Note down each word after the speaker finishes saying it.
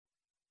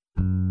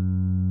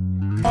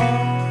My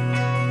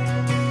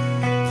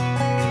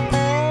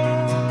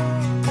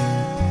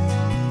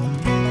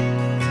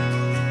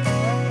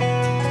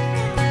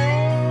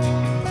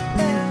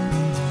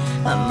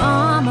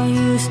mama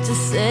used to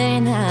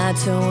say not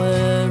to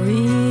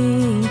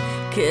worry,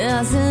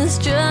 'cause it's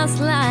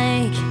just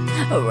like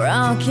a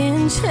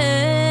rocking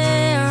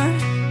chair.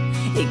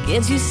 It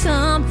gives you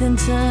something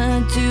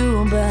to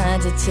do,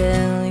 but to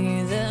tell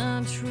you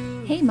the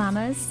truth. Hey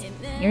mamas,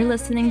 you're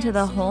listening to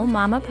the Whole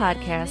Mama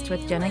podcast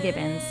with Jenna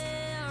Gibbons.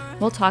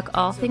 We'll talk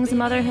all things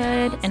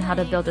motherhood and how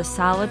to build a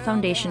solid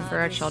foundation for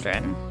our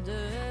children.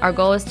 Our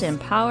goal is to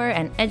empower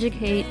and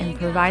educate and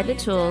provide the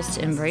tools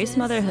to embrace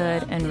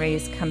motherhood and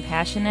raise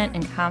compassionate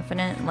and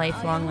confident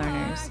lifelong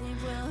learners.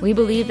 We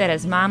believe that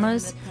as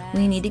mamas,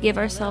 we need to give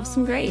ourselves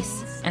some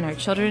grace, and our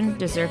children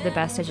deserve the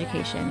best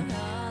education.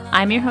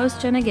 I'm your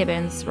host, Jenna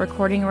Gibbons,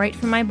 recording right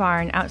from my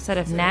barn outside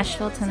of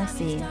Nashville,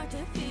 Tennessee.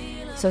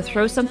 So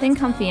throw something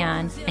comfy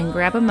on and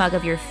grab a mug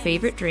of your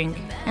favorite drink,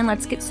 and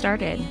let's get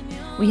started.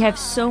 We have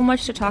so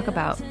much to talk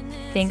about.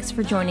 Thanks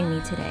for joining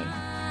me today.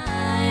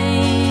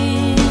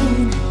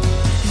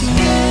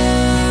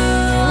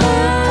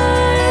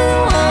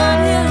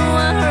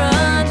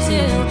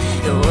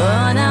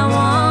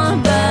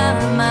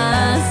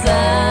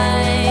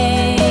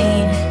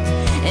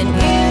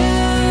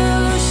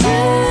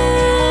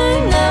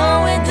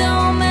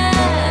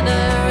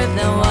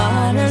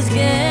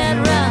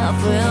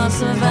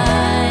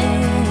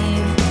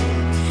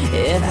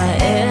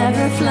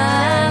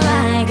 Fly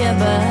like a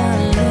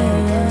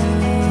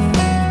balloon.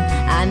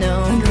 I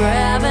know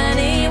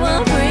gravity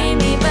will bring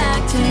me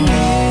back to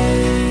you.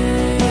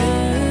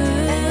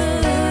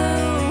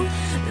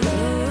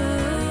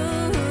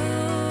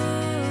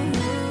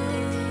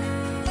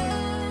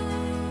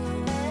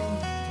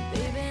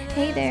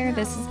 Hey there,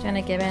 this is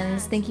Jenna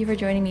Gibbons. Thank you for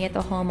joining me at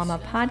the Whole Mama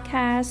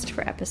podcast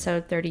for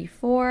episode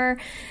 34.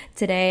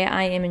 Today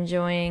I am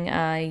enjoying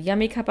a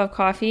yummy cup of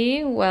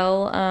coffee.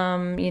 Well,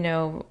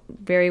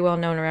 very well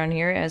known around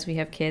here as we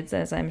have kids,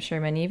 as I'm sure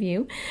many of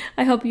you.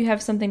 I hope you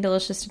have something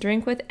delicious to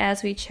drink with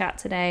as we chat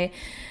today.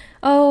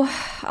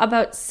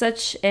 About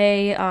such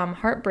a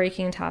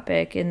heartbreaking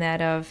topic in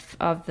that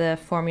of the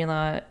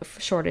formula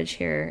shortage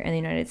here in the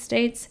United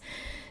States.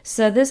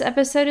 So this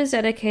episode is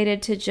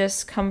dedicated to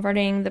just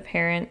comforting the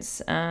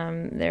parents,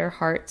 their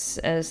hearts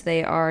as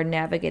they are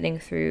navigating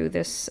through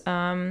this,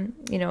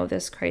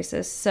 this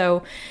crisis.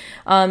 So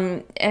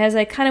as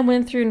I kind of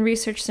went through and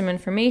researched some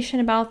information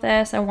about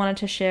this, I wanted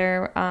to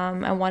share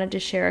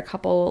a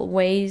couple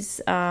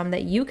ways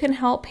that you can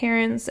help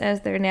parents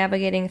as they're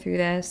navigating through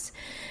this,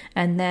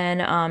 and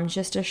then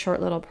just a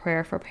short little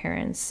prayer for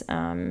parents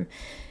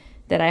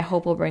that I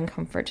hope will bring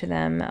comfort to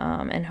them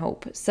and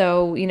hope.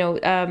 So,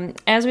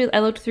 I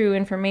looked through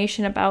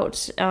information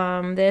about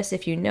this,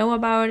 if you know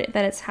about it,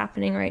 that it's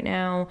happening right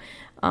now,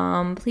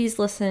 please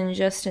listen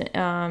just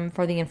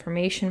for the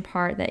information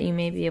part that you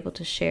may be able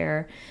to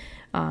share,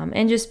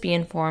 and just be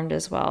informed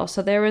as well.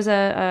 So there was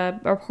a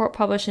report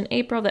published in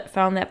April that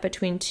found that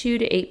between 2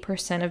 to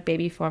 8% of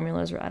baby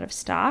formulas were out of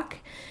stock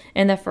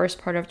in the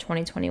first part of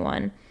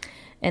 2021.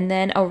 And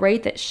then a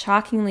rate that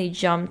shockingly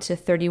jumped to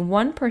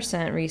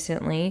 31%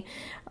 recently.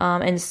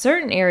 And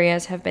certain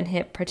areas have been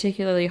hit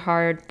particularly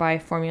hard by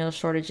formula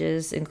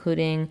shortages,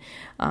 including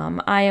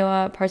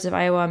parts of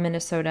Iowa,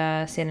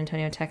 Minnesota, San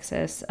Antonio,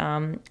 Texas.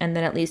 And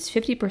then at least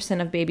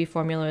 50% of baby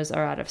formulas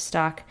are out of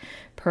stock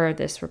per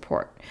this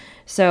report.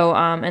 So,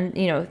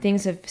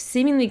 things have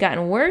seemingly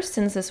gotten worse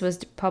since this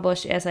was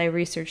published as I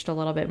researched a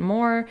little bit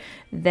more,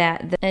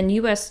 and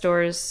U.S.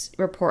 stores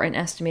report an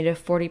estimated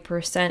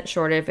 40%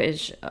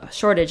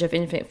 shortage of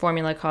infant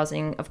formula,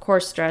 causing, of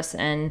course, stress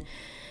and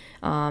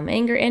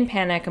anger and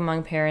panic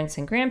among parents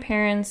and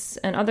grandparents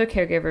and other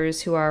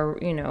caregivers who are,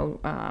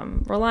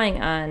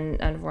 relying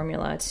on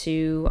formula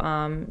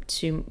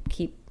to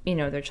keep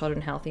their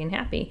children healthy and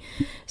happy.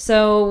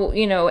 So,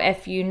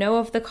 if you know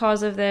of the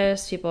cause of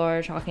this, people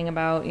are talking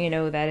about,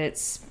 that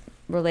it's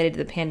related to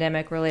the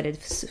pandemic, related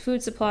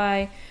food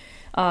supply,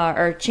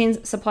 or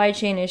supply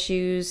chain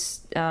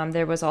issues.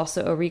 There was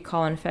also a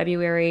recall in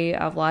February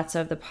of lots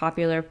of the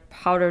popular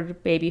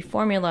powdered baby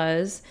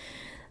formulas.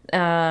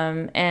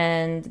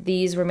 And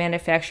these were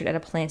manufactured at a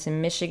plant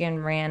in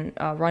Michigan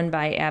run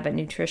by Abbott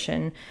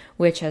Nutrition,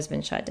 which has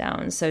been shut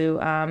down. So,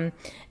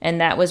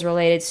 and that was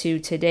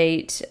related to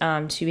date,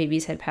 2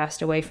 babies had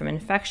passed away from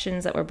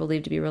infections that were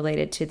believed to be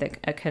related to the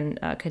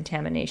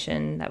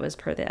contamination that was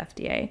per the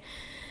FDA.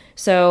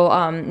 So,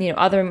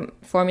 other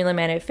formula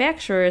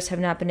manufacturers have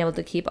not been able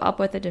to keep up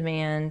with the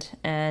demand,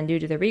 and due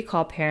to the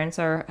recall, parents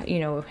are,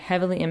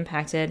 heavily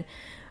impacted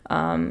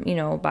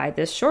by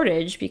this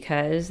shortage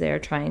because they're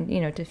trying,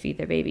 to feed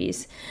their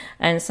babies.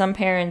 And some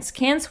parents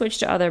can switch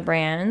to other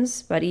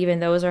brands, but even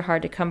those are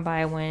hard to come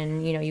by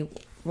when, you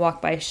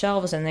walk by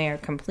shelves and they are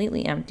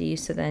completely empty.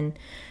 So then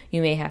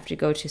you may have to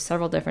go to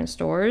several different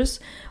stores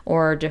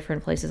or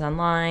different places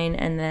online.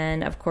 And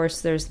then, of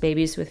course, there's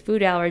babies with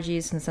food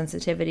allergies and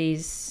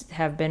sensitivities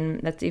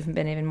that's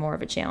been even more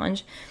of a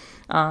challenge.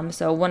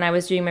 So when I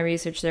was doing my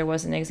research, there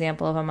was an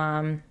example of a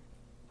mom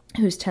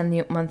whose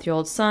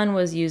 10-month-old son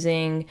was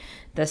using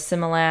the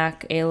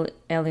Similac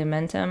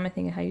Alimentum, I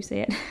think how you say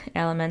it,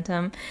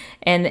 Alimentum,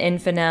 and the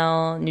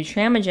Infanel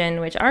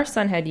Nutramigen, which our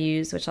son had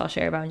used, which I'll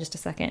share about in just a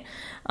second.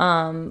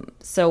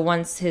 So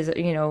once his,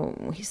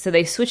 so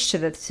they switched to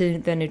the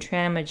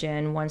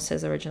Nutramigen once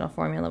his original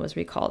formula was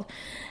recalled,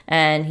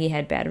 and he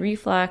had bad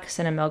reflux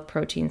and a milk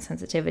protein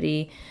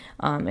sensitivity.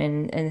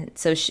 And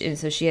so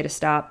she had to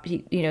stop,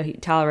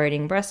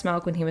 tolerating breast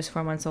milk when he was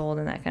 4 months old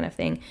and that kind of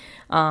thing.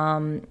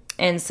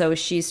 And so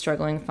she's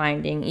struggling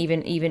finding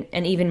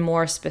even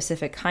more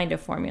specific kind of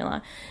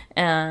formula.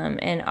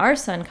 And our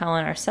son,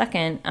 Cullen, our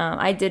second,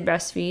 I did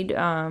breastfeed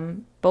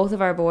both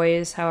of our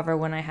boys. However,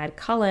 when I had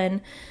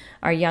Cullen,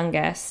 our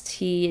youngest,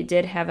 he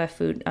did have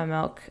a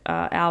milk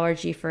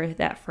allergy for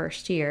that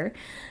first year.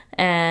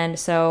 And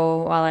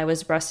so while I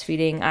was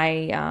breastfeeding,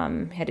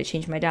 I had to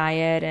change my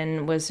diet, and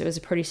it was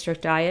a pretty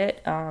strict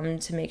diet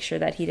to make sure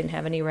that he didn't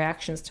have any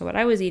reactions to what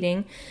I was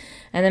eating.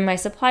 And then my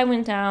supply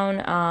went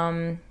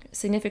down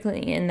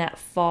significantly in that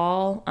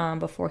fall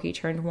before he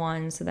turned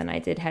 1. So then I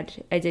did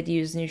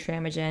use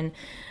Nutramigen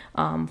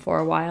for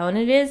a while, and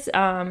it is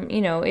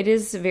it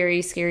is a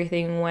very scary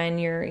thing when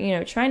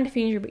you're trying to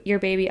feed your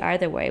baby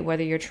either way,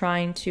 whether you're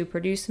trying to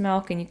produce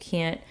milk and you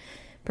can't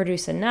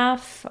produce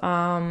enough,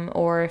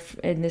 or if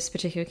in this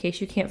particular case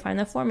you can't find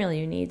the formula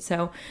you need.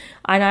 So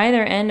on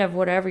either end of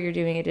whatever you're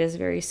doing, it is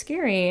very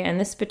scary. And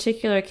this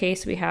particular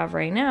case we have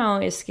right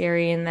now is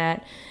scary in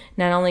that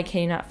not only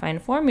can you not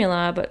find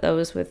formula, but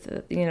those with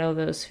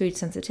those food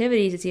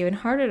sensitivities, it's even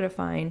harder to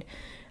find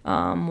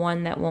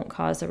one that won't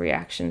cause a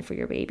reaction for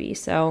your baby.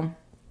 So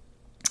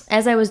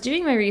as I was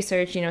doing my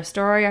research,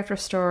 story after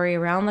story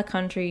around the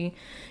country,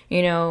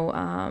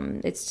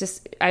 it's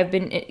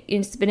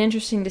been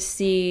interesting to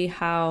see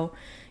how,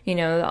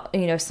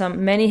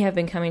 many have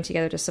been coming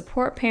together to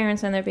support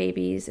parents and their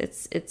babies.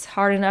 It's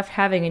hard enough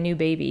having a new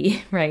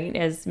baby, right?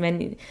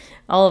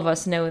 All of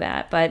us know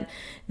that, but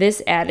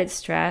this added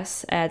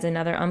stress adds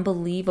another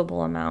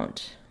unbelievable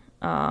amount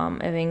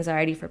of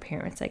anxiety for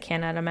parents. I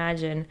cannot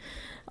imagine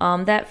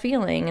that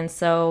feeling. And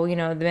so,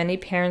 many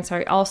parents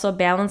are also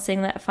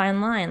balancing that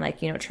fine line, like,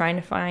 trying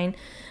to find,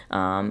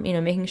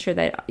 making sure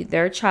that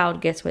their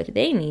child gets what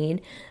they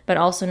need, but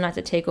also not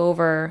to take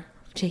over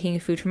taking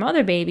food from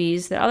other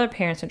babies that other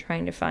parents are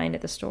trying to find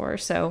at the store.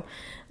 So,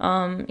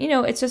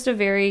 it's just a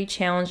very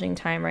challenging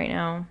time right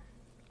now.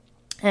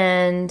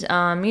 And,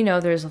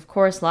 there's, of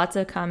course, lots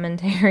of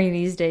commentary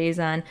these days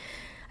on,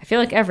 I feel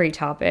like every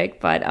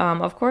topic, but,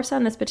 of course,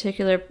 on this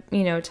particular,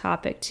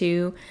 topic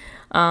too,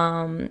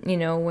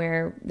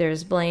 where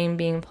there's blame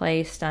being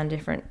placed on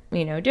different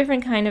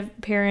kind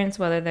of parents,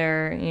 whether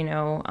they're,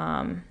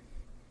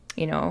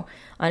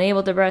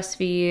 unable to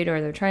breastfeed,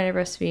 or they're trying to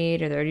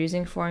breastfeed, or they're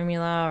using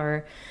formula,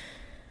 or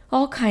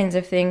all kinds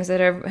of things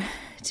that are,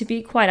 to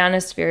be quite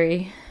honest,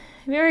 very,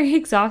 very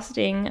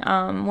exhausting,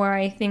 where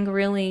I think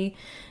really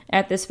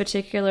at this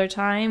particular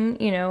time,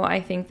 I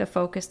think the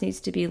focus needs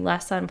to be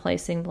less on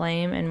placing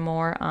blame and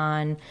more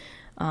on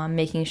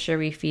making sure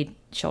we feed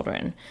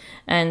children.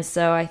 And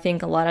so I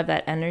think a lot of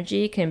that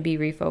energy can be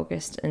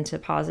refocused into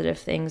positive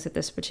things at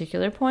this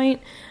particular point,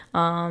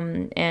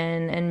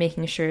 and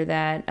making sure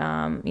that,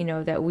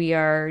 that we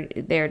are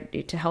there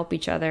to help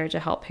each other, to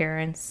help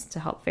parents,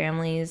 to help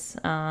families,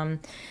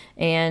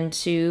 and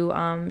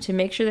to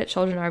make sure that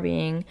children are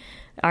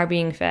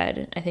being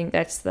fed. I think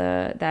that's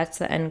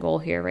the end goal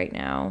here right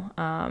now.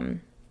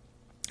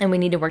 And we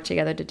need to work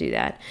together to do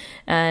that.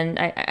 And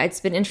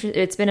it's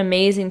been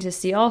amazing to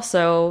see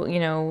also,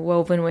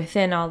 woven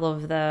within all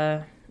of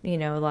the, a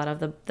lot of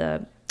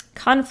the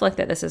conflict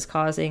that this is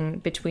causing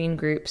between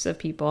groups of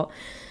people.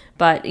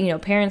 But,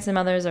 parents and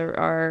mothers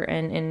are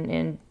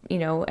and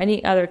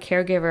any other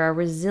caregiver are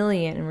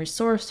resilient and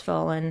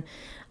resourceful and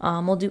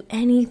will do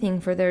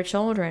anything for their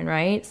children,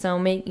 right? So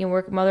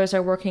mothers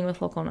are working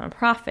with local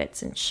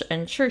nonprofits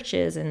and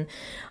churches and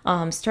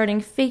starting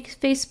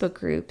Facebook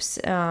groups.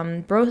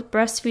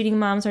 Breastfeeding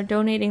moms are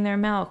donating their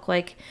milk.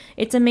 Like,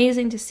 it's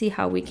amazing to see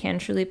how we can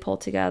truly pull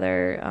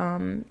together,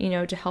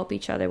 to help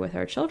each other with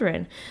our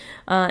children.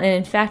 And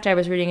in fact, I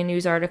was reading a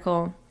news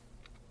article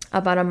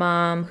about a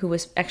mom who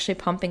was actually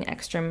pumping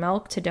extra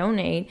milk to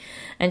donate.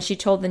 And she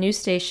told the news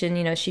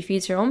station, she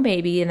feeds her own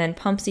baby and then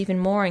pumps even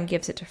more and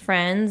gives it to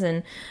friends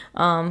and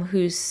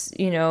who's,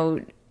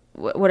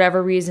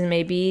 whatever reason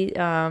may be.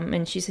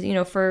 And she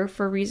said, for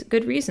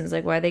good reasons,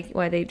 like why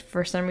they,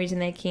 for some reason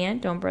they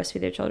don't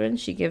breastfeed their children.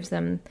 She gives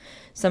them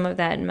some of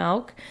that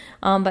milk.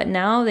 But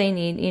now they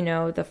need,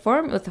 with the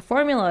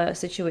formula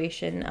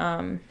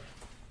situation,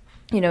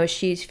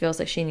 she feels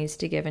like she needs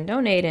to give and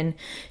donate. And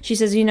she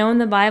says, in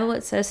the Bible,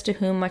 it says, to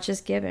whom much is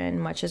given,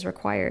 much is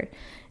required.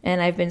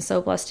 And I've been so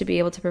blessed to be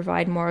able to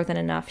provide more than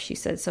enough, she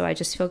said. So I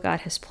just feel God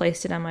has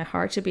placed it on my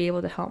heart to be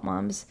able to help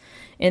moms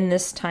in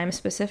this time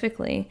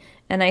specifically.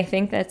 And I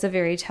think that's a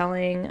very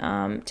telling,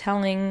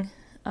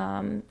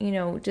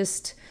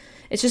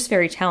 it's just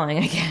very telling,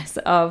 I guess,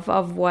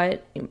 of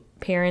what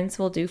parents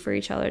will do for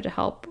each other to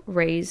help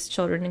raise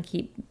children and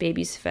keep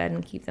babies fed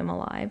and keep them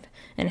alive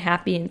and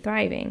happy and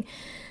thriving.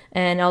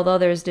 And although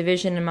there's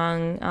division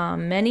among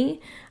many,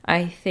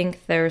 I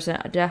think there's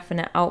a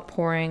definite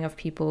outpouring of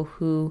people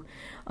who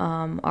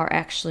are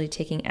actually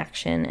taking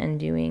action and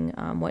doing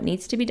what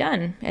needs to be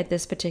done at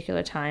this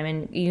particular time.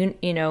 And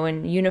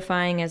and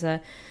unifying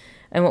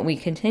and what we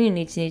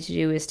need to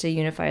do is to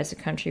unify as a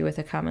country with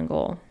a common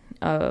goal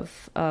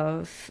of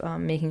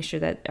making sure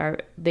that our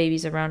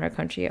babies around our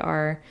country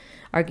are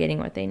getting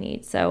what they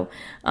need. So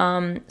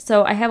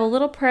I have a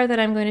little prayer that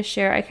I'm going to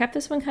share. I kept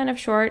this one kind of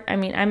short. I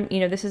mean,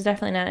 this is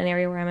definitely not an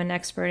area where I'm an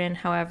expert in.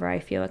 However, I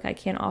feel like I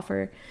can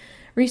offer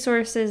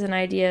resources and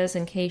ideas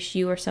in case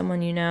you or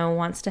someone you know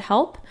wants to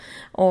help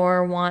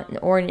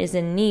or is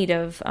in need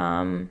of,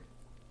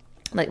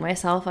 like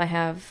myself, I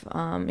have,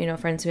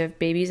 friends who have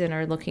babies and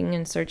are looking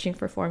and searching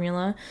for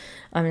formula.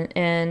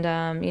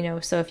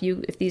 So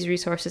if these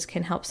resources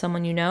can help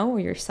someone or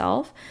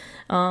yourself,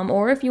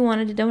 or if you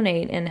wanted to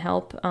donate and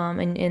help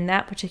in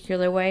that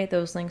particular way,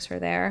 those links are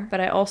there. But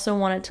I also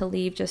wanted to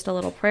leave just a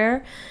little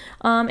prayer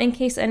in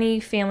case any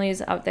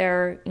families out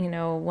there,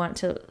 want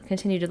to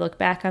continue to look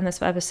back on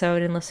this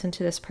episode and listen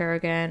to this prayer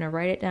again or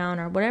write it down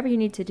or whatever you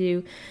need to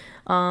do.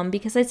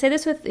 Because I say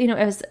this with,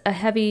 as a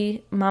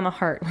heavy mama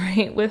heart,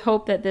 right? With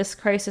hope that this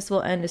crisis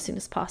will end as soon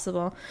as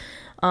possible.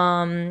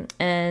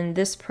 And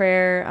this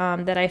prayer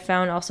that I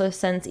found also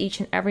sends each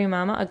and every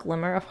mama a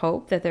glimmer of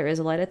hope that there is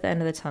a light at the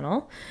end of the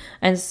tunnel,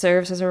 and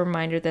serves as a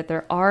reminder that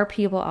there are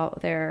people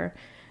out there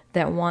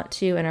that want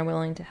to and are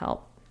willing to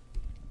help.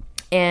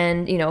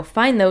 And,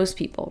 find those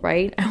people,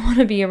 right? I want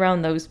to be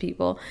around those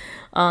people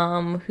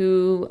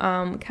who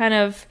kind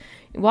of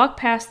walk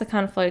past the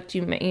conflict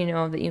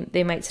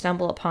they might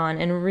stumble upon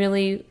and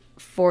really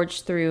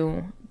forge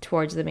through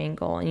towards the main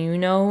goal.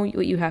 And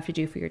what you have to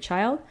do for your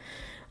child.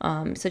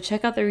 So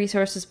check out the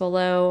resources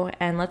below,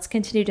 and let's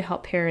continue to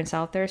help parents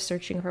out there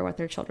searching for what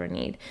their children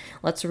need.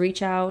 Let's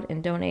reach out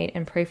and donate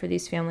and pray for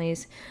these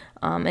families.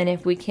 And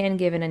if we can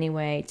give in any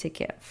way, to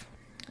give.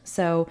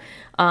 So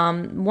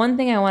one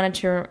thing I wanted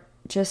to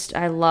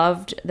I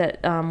loved that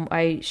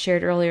I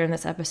shared earlier in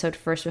this episode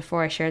first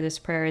before I shared this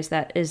prayer is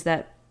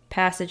that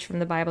passage from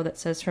the Bible that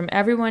says, "From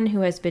everyone who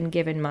has been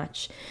given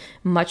much,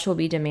 much will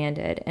be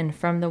demanded, and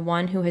from the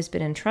one who has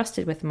been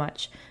entrusted with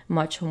much,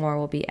 much more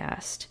will be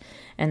asked."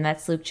 And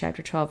that's Luke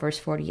chapter 12, verse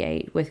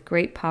 48. With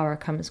great power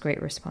comes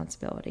great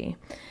responsibility.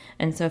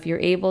 And so if you're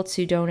able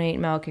to donate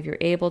milk, if you're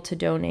able to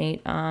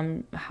donate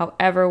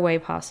however way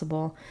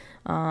possible,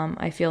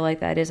 I feel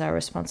like that is our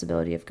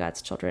responsibility of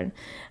God's children.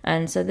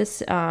 And so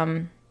this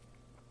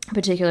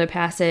particular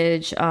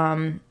passage,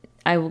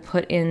 I will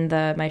put in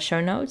my show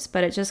notes,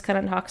 but it just kind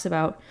of talks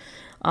about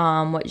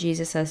what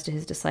Jesus says to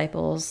his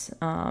disciples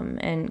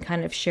and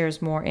kind of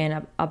shares more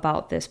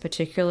about this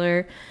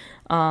particular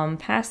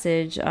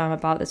passage,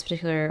 about this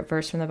particular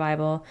verse from the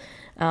Bible,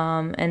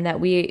 and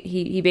that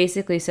he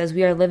basically says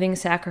we are living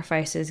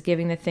sacrifices,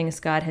 giving the things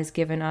God has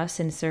given us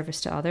in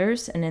service to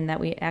others, and that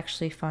we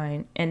actually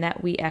find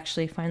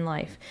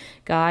life.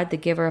 God, the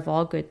giver of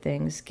all good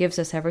things, gives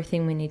us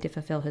everything we need to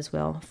fulfill his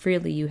will.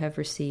 Freely you have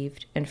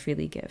received, and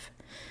freely give.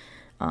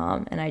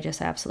 And I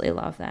just absolutely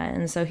love that.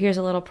 And so here's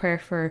a little prayer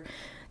for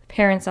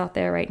parents out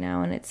there right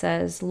now. And it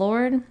says,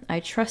 "Lord,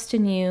 I trust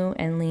in you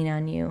and lean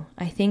on you.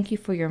 I thank you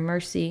for your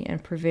mercy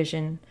and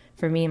provision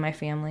for me and my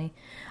family.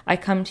 I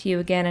come to you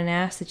again and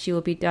ask that you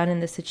will be done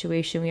in the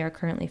situation we are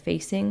currently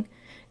facing.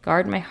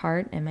 Guard my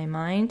heart and my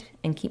mind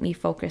and keep me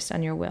focused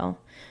on your will.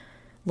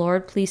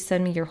 Lord, please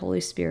send me your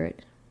Holy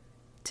Spirit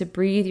to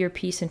breathe your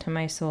peace into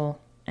my soul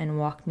and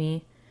walk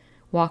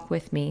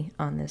with me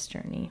on this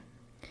journey."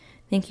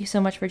 Thank you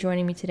so much for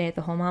joining me today at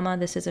The Whole Mama.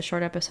 This is a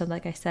short episode,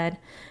 like I said.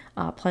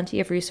 Plenty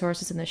of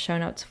resources in the show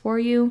notes for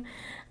you.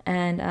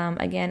 And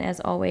again,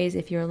 as always,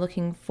 if you're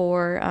looking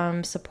for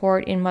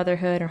support in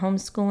motherhood or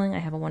homeschooling, I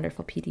have a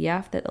wonderful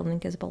PDF that the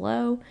link is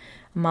below.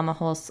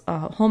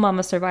 Whole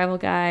Mama Survival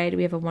Guide.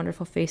 We have a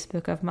wonderful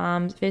Facebook group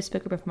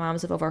of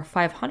moms of over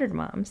 500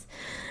 moms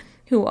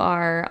who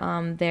are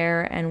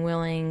there and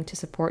willing to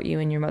support you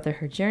in your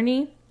motherhood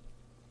journey.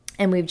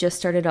 And we've just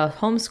started a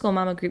homeschool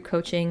mama group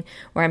coaching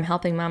where I'm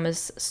helping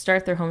mamas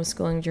start their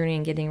homeschooling journey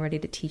and getting ready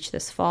to teach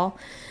this fall.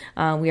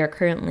 We are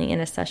currently in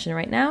a session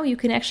right now. You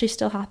can actually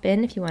still hop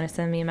in if you want to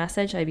send me a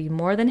message. I'd be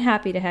more than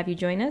happy to have you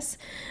join us.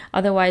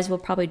 Otherwise, we'll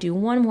probably do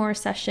one more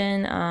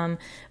session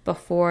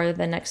before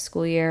the next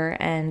school year.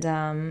 And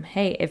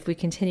hey, if we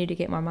continue to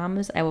get more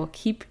mamas, I will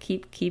keep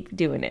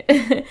doing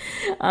it.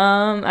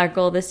 Our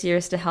goal this year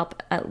is to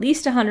help at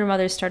least 100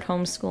 mothers start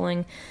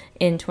homeschooling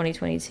in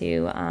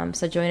 2022.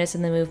 So join us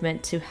in the movement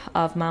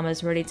of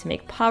mamas ready to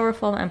make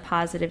powerful and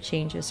positive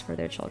changes for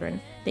their children.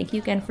 Thank you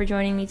again for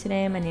joining me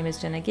today. My name is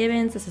Jenna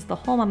Gibbons. This is the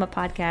Whole Mama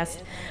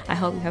Podcast. I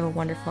hope you have a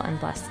wonderful and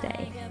blessed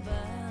day.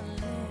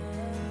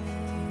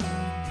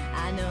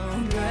 I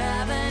know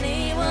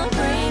gravity will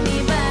bring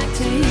me back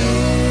to you.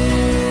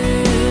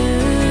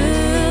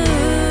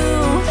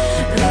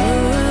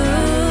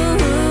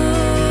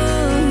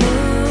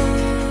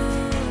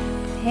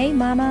 Hey,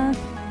 Mama.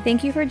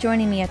 Thank you for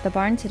joining me at the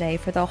barn today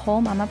for the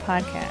Whole Mama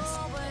Podcast.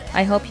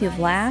 I hope you've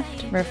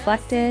laughed,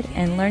 reflected,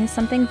 and learned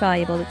something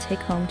valuable to take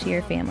home to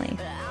your family.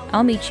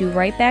 I'll meet you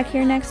right back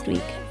here next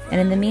week. And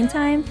in the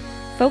meantime,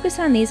 focus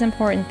on these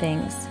important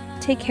things.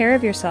 Take care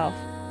of yourself,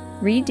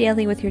 read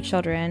daily with your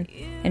children,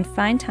 and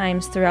find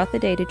times throughout the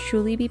day to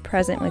truly be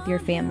present with your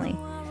family.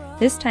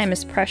 This time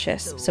is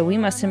precious, so we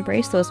must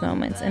embrace those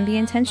moments and be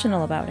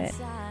intentional about it.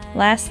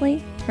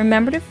 Lastly,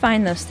 remember to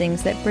find those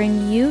things that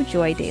bring you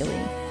joy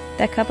daily.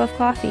 That cup of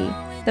coffee,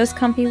 those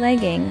comfy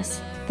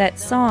leggings, that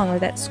song or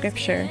that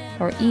scripture,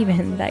 or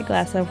even that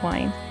glass of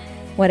wine.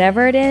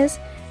 Whatever it is,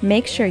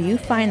 make sure you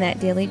find that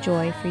daily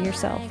joy for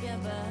yourself.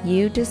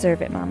 You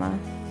deserve it, Mama.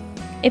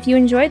 If you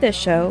enjoyed this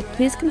show,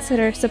 please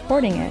consider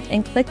supporting it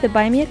and click the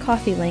Buy Me a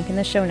Coffee link in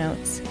the show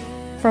notes.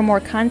 For more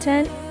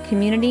content,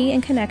 community,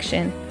 and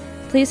connection,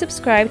 please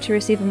subscribe to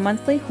receive a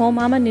monthly Whole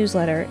Mama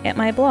newsletter at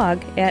my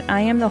blog at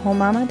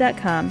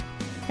iamthewholemama.com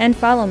and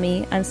follow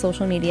me on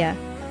social media.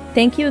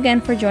 Thank you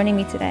again for joining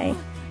me today,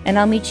 and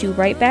I'll meet you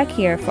right back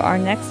here for our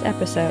next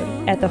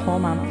episode at The Whole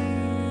Mama.